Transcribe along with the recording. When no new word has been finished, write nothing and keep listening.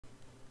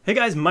Hey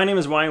guys, my name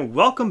is Ryan.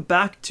 Welcome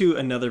back to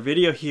another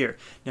video here.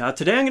 Now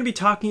today I'm going to be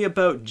talking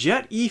about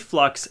jet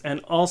efflux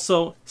and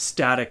also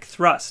static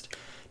thrust.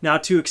 Now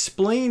to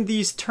explain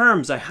these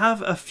terms, I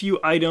have a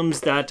few items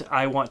that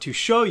I want to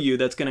show you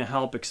that's going to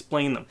help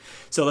explain them.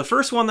 So the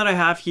first one that I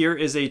have here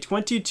is a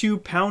 22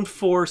 pound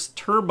force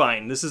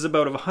turbine. This is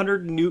about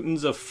 100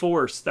 newtons of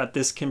force that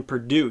this can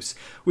produce.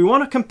 We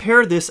want to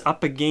compare this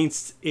up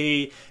against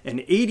an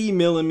 80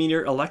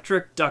 millimeter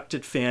electric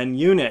ducted fan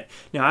unit.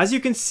 Now as you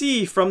can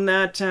see from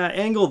that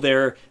angle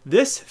there,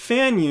 this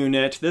fan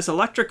unit, this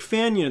electric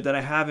fan unit that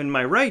I have in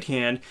my right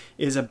hand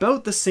is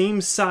about the same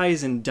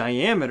size and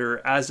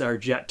diameter as our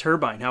jet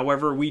turbine.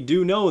 However, we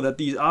do know that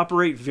these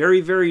operate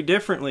very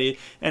differently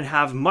and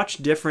have much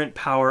different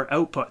power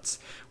outputs.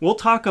 We'll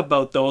talk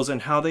about those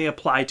and how they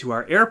apply to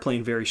our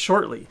airplane very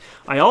shortly.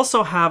 I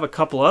also have a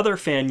couple other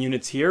fan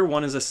units here.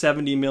 One is a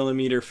 70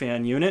 millimeter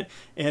fan unit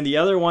and the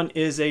other one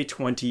is a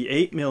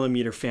 28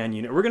 millimeter fan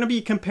unit. We're going to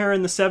be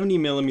comparing the 70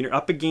 millimeter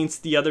up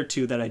against the other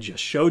two that I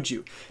just showed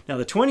you. Now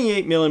the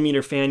 28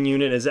 millimeter fan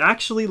unit is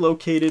actually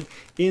located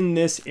in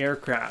this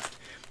aircraft.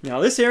 Now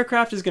this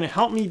aircraft is going to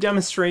help me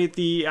demonstrate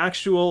the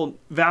actual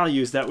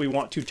values that we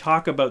want to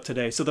talk about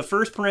today. So the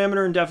first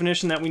parameter and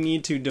definition that we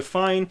need to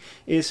define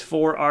is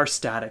for our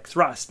static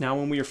thrust. Now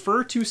when we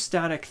refer to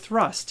static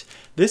thrust,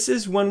 this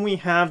is when we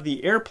have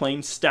the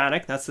airplane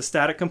static, that's the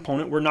static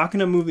component. We're not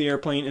going to move the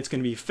airplane, it's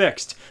going to be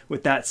fixed.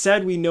 With that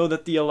said, we know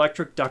that the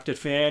electric ducted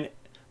fan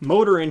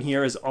motor in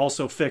here is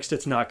also fixed,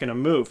 it's not going to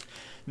move.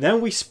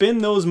 Then we spin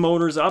those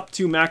motors up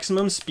to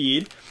maximum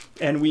speed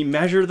and we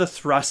measure the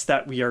thrust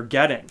that we are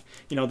getting.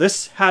 You know,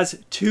 this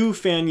has two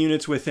fan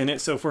units within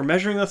it, so if we're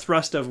measuring the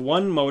thrust of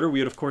one motor, we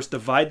would of course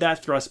divide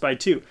that thrust by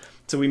 2.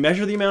 So we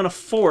measure the amount of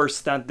force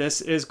that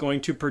this is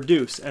going to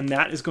produce, and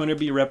that is going to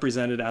be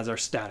represented as our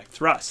static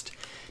thrust.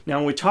 Now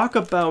when we talk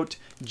about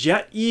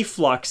jet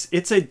efflux,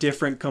 it's a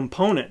different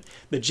component.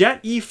 The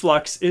jet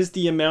efflux is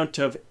the amount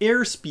of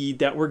airspeed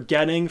that we're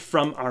getting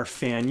from our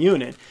fan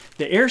unit.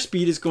 The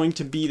airspeed is going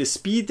to be the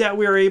speed that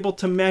we are able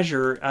to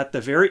measure at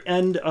the very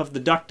end of the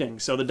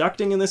ducting. So the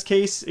ducting in this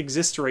case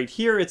exists right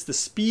here. It's the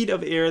speed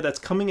of air that's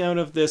coming out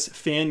of this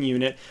fan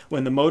unit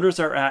when the motors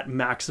are at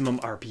maximum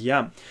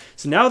RPM.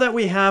 So now that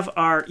we have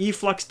our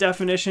efflux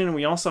definition and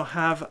we also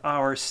have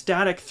our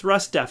static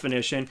thrust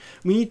definition,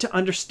 we need to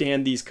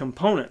understand these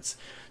components.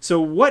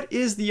 So what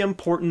is the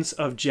importance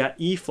of jet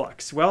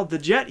efflux? Well, the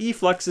jet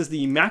efflux is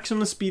the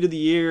maximum speed of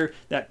the air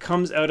that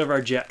comes out of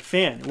our jet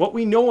fan. What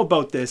we know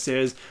about this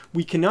is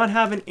we cannot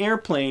have an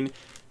airplane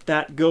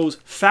that goes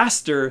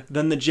faster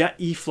than the jet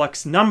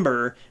efflux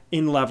number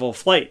in level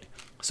flight.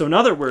 So in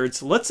other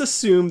words, let's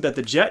assume that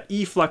the jet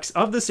efflux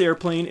of this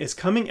airplane is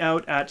coming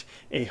out at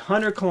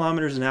 100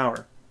 kilometers an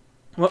hour.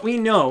 What we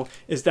know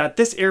is that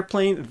this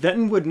airplane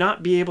then would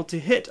not be able to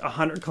hit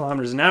 100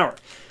 kilometers an hour.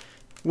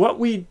 What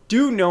we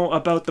do know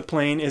about the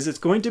plane is it's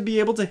going to be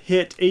able to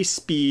hit a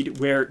speed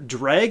where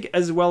drag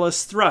as well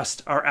as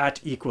thrust are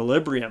at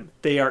equilibrium.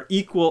 They are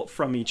equal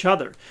from each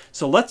other.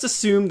 So let's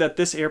assume that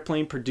this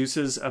airplane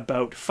produces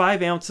about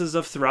 5 ounces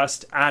of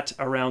thrust at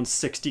around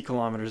 60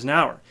 kilometers an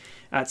hour.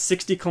 At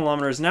 60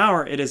 kilometers an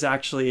hour, it is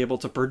actually able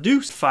to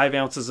produce 5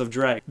 ounces of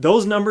drag.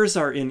 Those numbers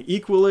are in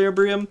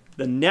equilibrium.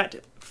 The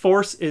net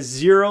force is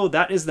 0.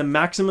 That is the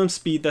maximum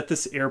speed that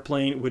this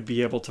airplane would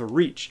be able to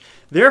reach.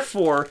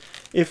 Therefore,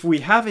 if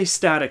we have a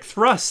static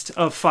thrust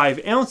of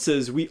 5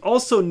 ounces, we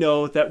also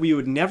know that we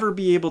would never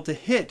be able to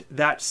hit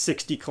that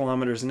 60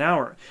 kilometers an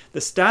hour. The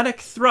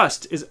static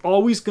thrust is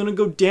always going to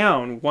go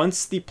down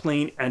once the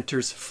plane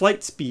enters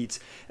flight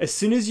speeds. As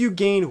soon as you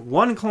gain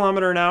 1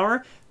 kilometer an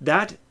hour,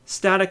 that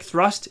static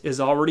thrust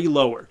is already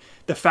lower.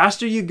 The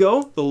faster you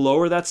go, the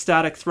lower that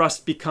static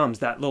thrust becomes,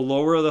 the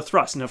lower the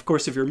thrust. And of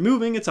course, if you're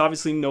moving, it's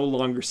obviously no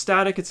longer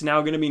static. It's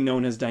now going to be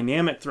known as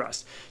dynamic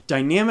thrust.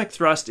 Dynamic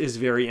thrust is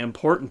very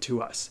important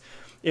to us.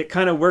 It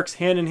kind of works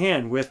hand in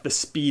hand with the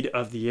speed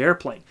of the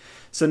airplane.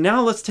 So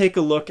now let's take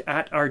a look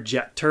at our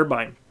jet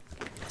turbine.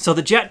 So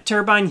the jet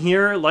turbine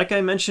here, like I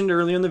mentioned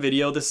earlier in the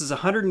video, this is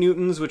 100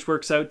 newtons, which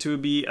works out to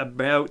be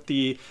about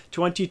the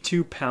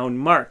 22 pound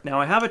mark. Now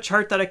I have a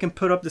chart that I can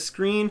put up the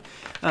screen.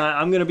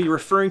 I'm going to be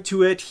referring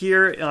to it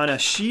here on a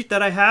sheet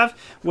that I have.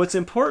 What's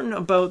important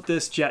about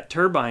this jet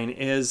turbine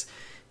is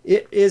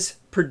it is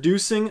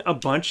producing a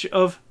bunch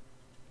of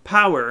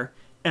power,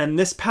 and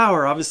this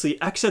power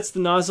obviously exits the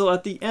nozzle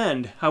at the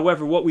end.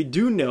 However, what we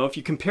do know, if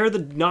you compare the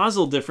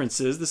nozzle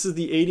differences, this is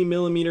the 80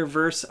 millimeter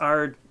versus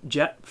our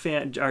jet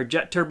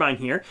turbine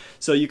here.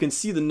 So you can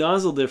see the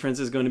nozzle difference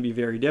is going to be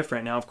very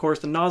different. Now, of course,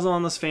 the nozzle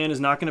on this fan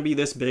is not going to be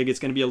this big. It's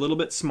going to be a little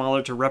bit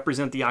smaller to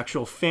represent the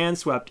actual fan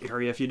swept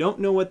area. If you don't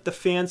know what the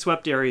fan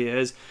swept area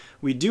is,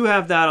 we do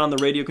have that on the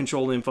radio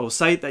control info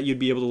site that you'd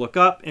be able to look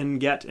up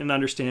and get an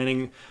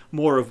understanding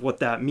more of what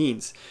that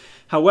means.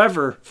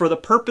 However, for the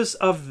purpose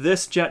of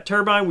this jet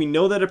turbine, we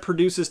know that it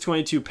produces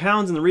 22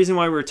 pounds, and the reason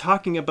why we're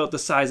talking about the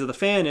size of the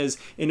fan is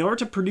in order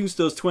to produce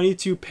those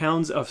 22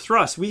 pounds of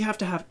thrust, we have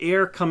to have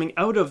air coming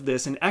out of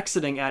this and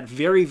exiting at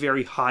very,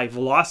 very high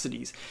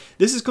velocities.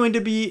 This is going to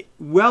be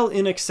well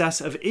in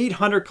excess of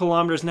 800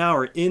 kilometers an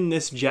hour in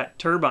this jet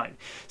turbine.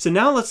 So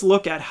now let's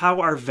look at how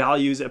our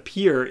values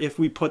appear if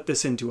we put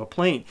this into a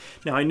plane.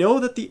 Now I know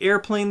that the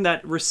airplane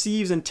that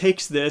receives and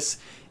takes this,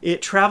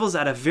 it travels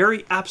at a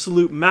very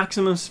absolute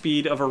maximum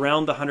speed of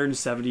around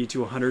 170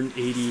 to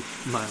 180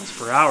 miles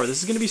per hour.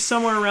 This is going to be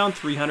somewhere around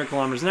 300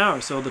 kilometers an hour.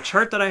 So the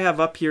chart that I have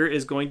up here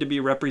is going to be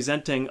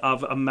representing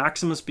of a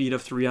maximum speed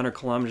of 300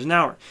 kilometers an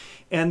hour.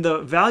 And the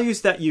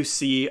values that you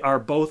see are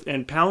both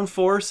in pound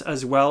force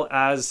as well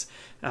as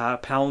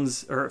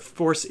pounds or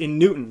force in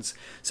newtons.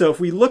 So if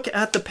we look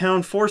at the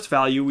pound force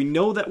value, we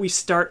know that we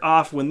start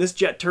off when this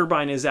jet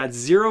turbine is at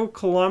 0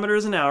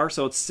 kilometers an hour,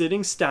 so it's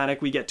sitting static,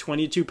 we get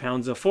 22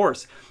 pounds of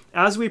force.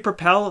 As we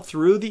propel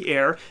through the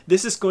air,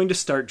 this is going to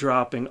start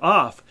dropping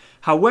off.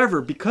 However,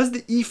 because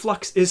the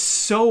efflux is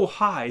so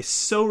high,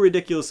 so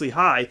ridiculously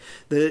high,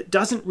 that it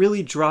doesn't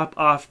really drop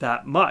off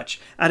that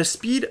much. At a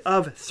speed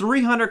of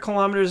 300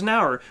 kilometers an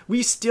hour,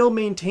 we still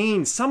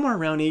maintain somewhere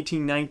around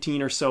 18,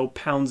 19 or so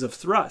pounds of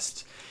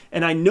thrust.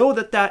 And I know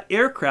that that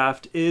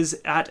aircraft is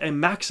at a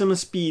maximum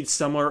speed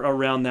somewhere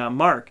around that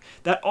mark.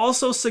 That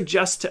also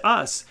suggests to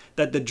us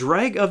that the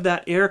drag of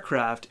that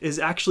aircraft is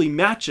actually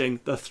matching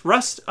the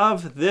thrust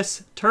of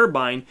this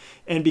turbine.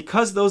 And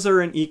because those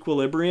are in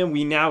equilibrium,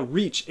 we now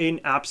reach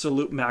an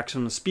absolute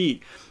maximum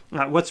speed.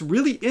 What's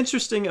really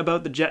interesting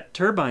about the jet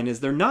turbine is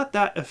they're not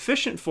that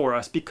efficient for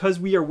us because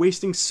we are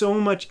wasting so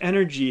much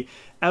energy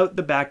out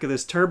the back of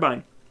this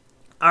turbine.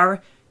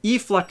 Our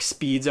efflux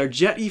speeds, our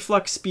jet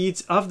efflux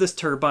speeds of this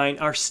turbine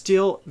are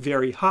still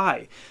very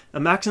high. A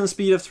maximum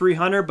speed of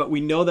 300, but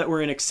we know that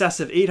we're in excess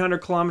of 800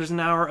 kilometers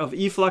an hour of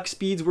efflux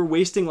speeds. We're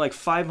wasting like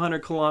 500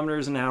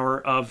 kilometers an hour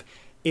of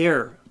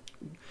air.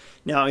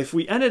 Now, if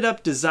we ended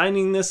up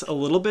designing this a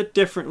little bit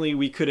differently,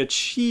 we could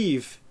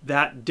achieve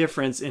that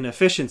difference in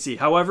efficiency.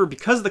 However,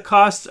 because the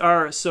costs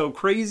are so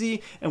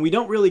crazy and we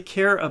don't really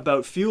care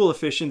about fuel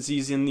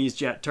efficiencies in these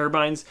jet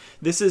turbines,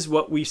 this is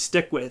what we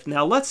stick with.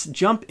 Now let's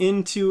jump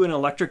into an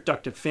electric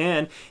ducted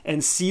fan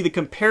and see the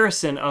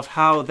comparison of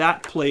how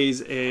that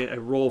plays a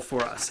role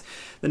for us.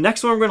 The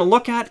next one we're going to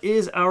look at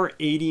is our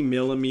 80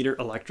 millimeter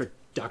electric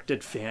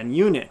ducted fan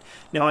unit.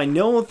 Now I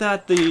know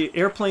that the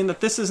airplane that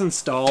this is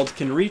installed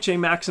can reach a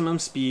maximum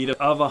speed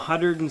of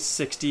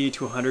 160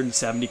 to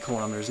 170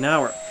 kilometers an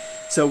hour.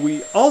 So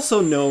we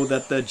also know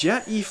that the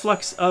jet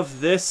efflux of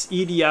this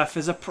EDF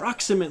is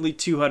approximately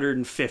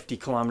 250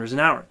 kilometers an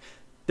hour.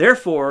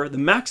 Therefore, the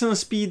maximum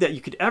speed that you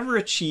could ever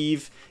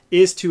achieve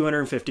is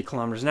 250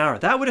 kilometers an hour.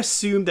 That would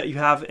assume that you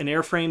have an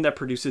airframe that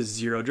produces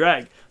zero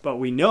drag. But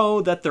we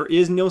know that there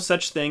is no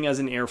such thing as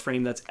an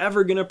airframe that's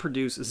ever going to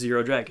produce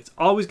zero drag. It's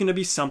always going to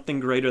be something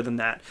greater than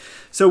that.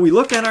 So we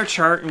look at our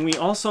chart and we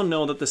also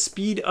know that the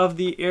speed of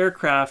the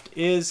aircraft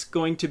is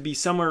going to be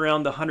somewhere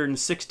around the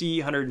 160,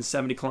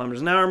 170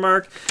 kilometers an hour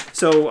mark.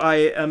 So I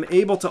am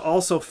able to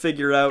also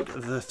figure out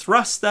the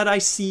thrust that I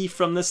see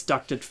from this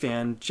ducted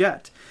fan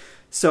jet.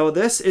 So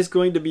this is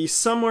going to be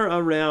somewhere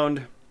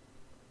around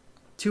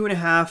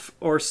 2.5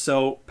 or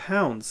so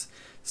pounds.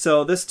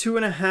 So this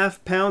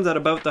 2.5 pounds at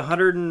about the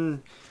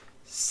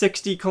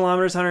 160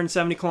 kilometers,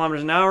 170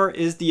 kilometers an hour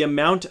is the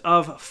amount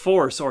of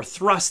force or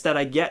thrust that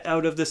I get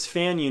out of this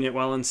fan unit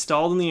while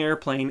installed in the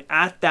airplane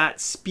at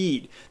that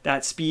speed.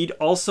 That speed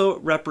also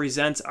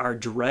represents our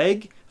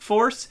drag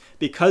force.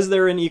 Because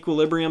they're in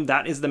equilibrium,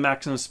 that is the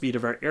maximum speed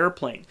of our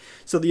airplane.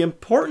 So the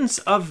importance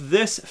of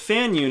this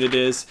fan unit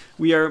is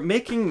we are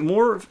making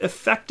more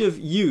effective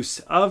use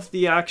of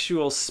the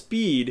actual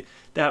speed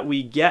that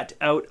we get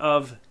out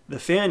of the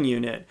fan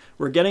unit.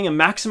 We're getting a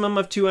maximum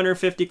of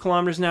 250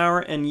 kilometers an hour,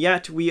 and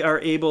yet we are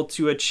able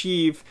to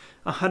achieve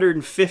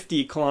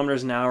 150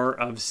 kilometers an hour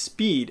of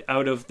speed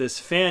out of this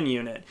fan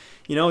unit.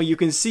 You know, you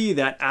can see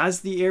that as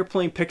the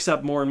airplane picks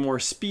up more and more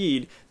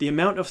speed, the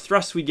amount of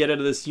thrust we get out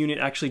of this unit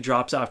actually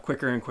drops off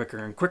quicker and quicker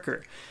and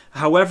quicker.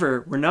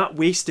 However, we're not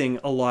wasting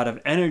a lot of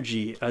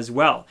energy as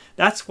well.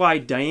 That's why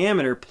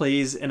diameter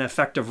plays an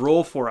effective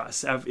role for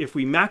us. If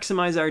we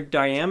maximize our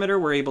diameter,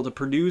 we're able to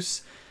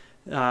produce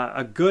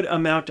a good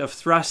amount of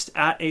thrust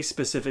at a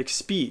specific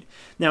speed.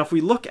 Now, if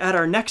we look at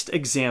our next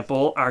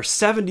example, our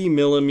 70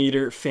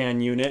 millimeter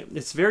fan unit,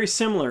 it's very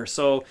similar.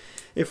 So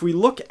if we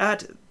look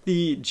at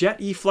the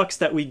jet efflux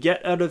that we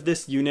get out of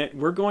this unit,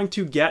 we're going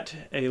to get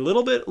a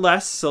little bit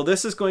less. So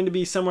this is going to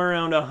be somewhere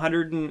around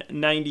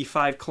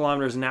 195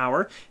 kilometers an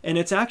hour, and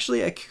it's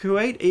actually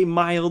quite a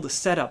mild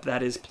setup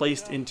that is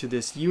placed into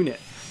this unit.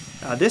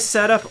 This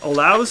setup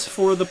allows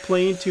for the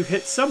plane to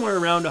hit somewhere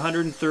around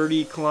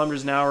 130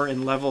 kilometers an hour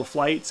in level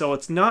flight, so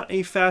it's not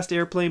a fast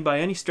airplane by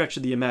any stretch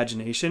of the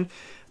imagination,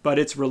 but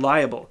it's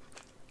reliable.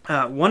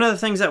 One of the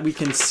things that we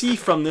can see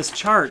from this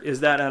chart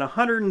is that at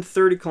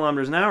 130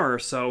 kilometers an hour or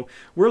so,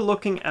 we're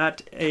looking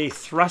at a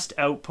thrust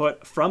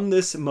output from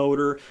this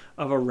motor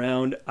of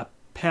around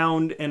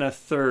pound and a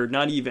third,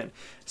 not even.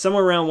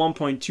 Somewhere around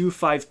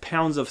 1.25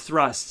 pounds of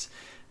thrust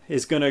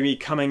is going to be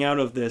coming out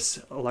of this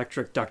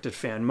electric ducted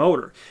fan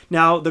motor.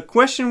 Now, the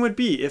question would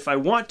be, if I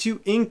want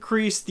to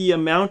increase the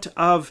amount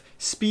of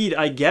speed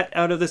I get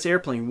out of this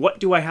airplane, what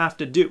do I have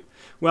to do?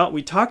 Well,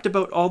 we talked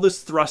about all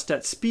this thrust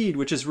at speed,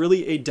 which is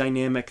really a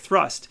dynamic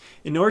thrust.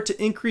 In order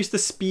to increase the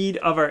speed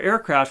of our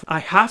aircraft, I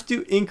have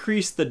to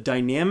increase the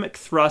dynamic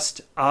thrust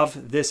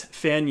of this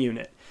fan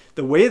unit.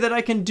 The way that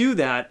I can do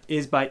that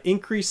is by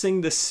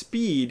increasing the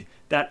speed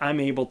that I'm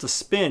able to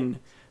spin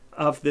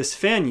of this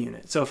fan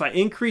unit. So if I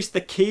increase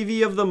the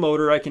kV of the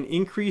motor, I can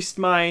increase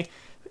my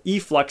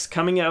efflux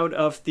coming out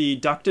of the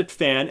ducted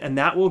fan, and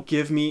that will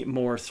give me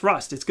more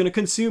thrust. It's going to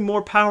consume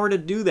more power to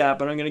do that,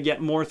 but I'm going to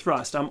get more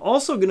thrust. I'm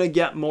also going to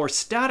get more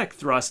static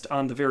thrust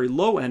on the very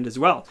low end as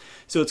well.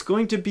 So it's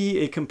going to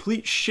be a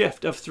complete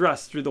shift of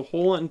thrust through the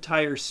whole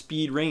entire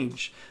speed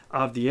range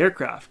of the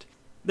aircraft.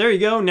 There you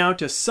go. Now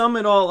to sum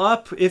it all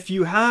up, if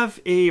you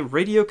have a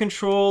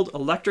radio-controlled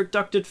electric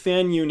ducted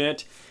fan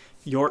unit,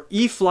 your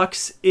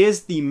efflux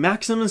is the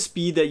maximum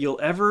speed that you'll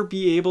ever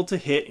be able to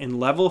hit in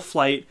level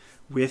flight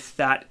with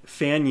that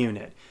fan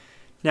unit.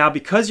 Now,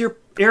 because your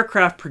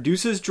aircraft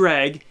produces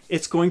drag,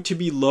 it's going to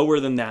be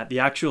lower than that, the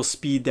actual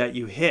speed that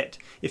you hit.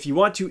 If you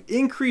want to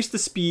increase the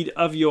speed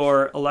of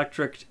your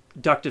electric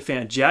ducted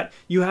fan jet,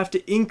 you have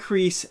to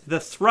increase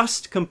the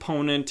thrust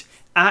component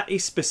at a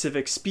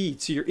specific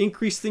speed. So you're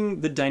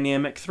increasing the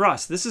dynamic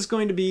thrust. This is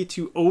going to be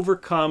to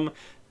overcome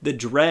the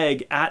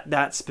drag at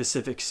that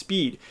specific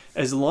speed.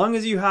 As long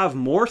as you have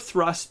more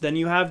thrust than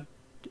you have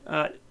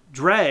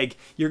drag,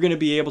 you're going to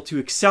be able to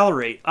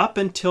accelerate up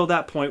until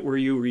that point where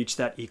you reach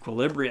that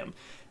equilibrium.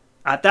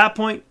 At that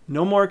point,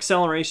 no more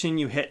acceleration,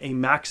 you hit a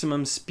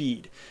maximum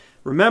speed.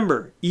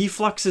 Remember,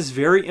 efflux is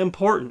very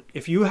important.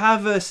 If you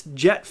have a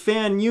jet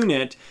fan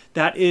unit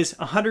that is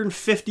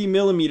 150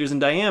 millimeters in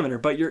diameter,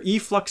 but your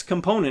efflux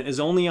component is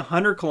only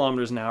 100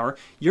 kilometers an hour,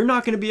 you're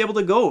not going to be able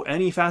to go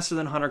any faster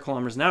than 100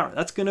 kilometers an hour.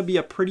 That's going to be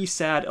a pretty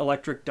sad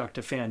electric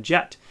ducted fan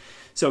jet.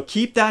 So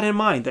keep that in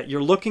mind, that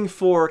you're looking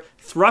for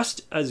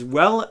thrust as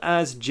well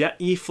as jet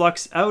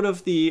efflux out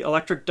of the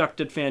electric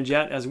ducted fan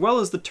jet, as well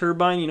as the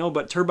turbine,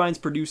 but turbines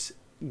produce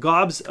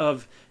gobs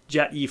of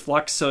jet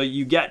efflux, so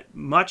you get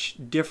much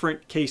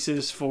different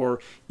cases for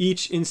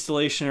each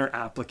installation or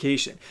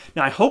application.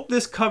 Now, I hope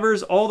this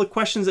covers all the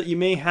questions that you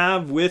may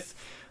have with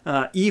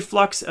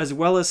efflux as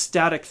well as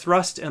static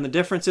thrust and the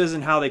differences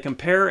and how they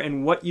compare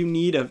and what you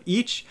need of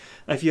each.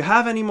 If you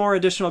have any more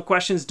additional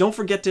questions, don't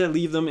forget to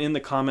leave them in the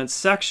comments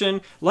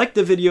section. Like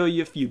the video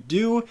if you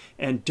do,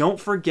 and don't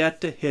forget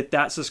to hit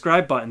that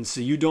subscribe button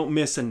so you don't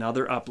miss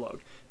another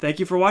upload. Thank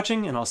you for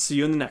watching, and I'll see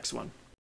you in the next one.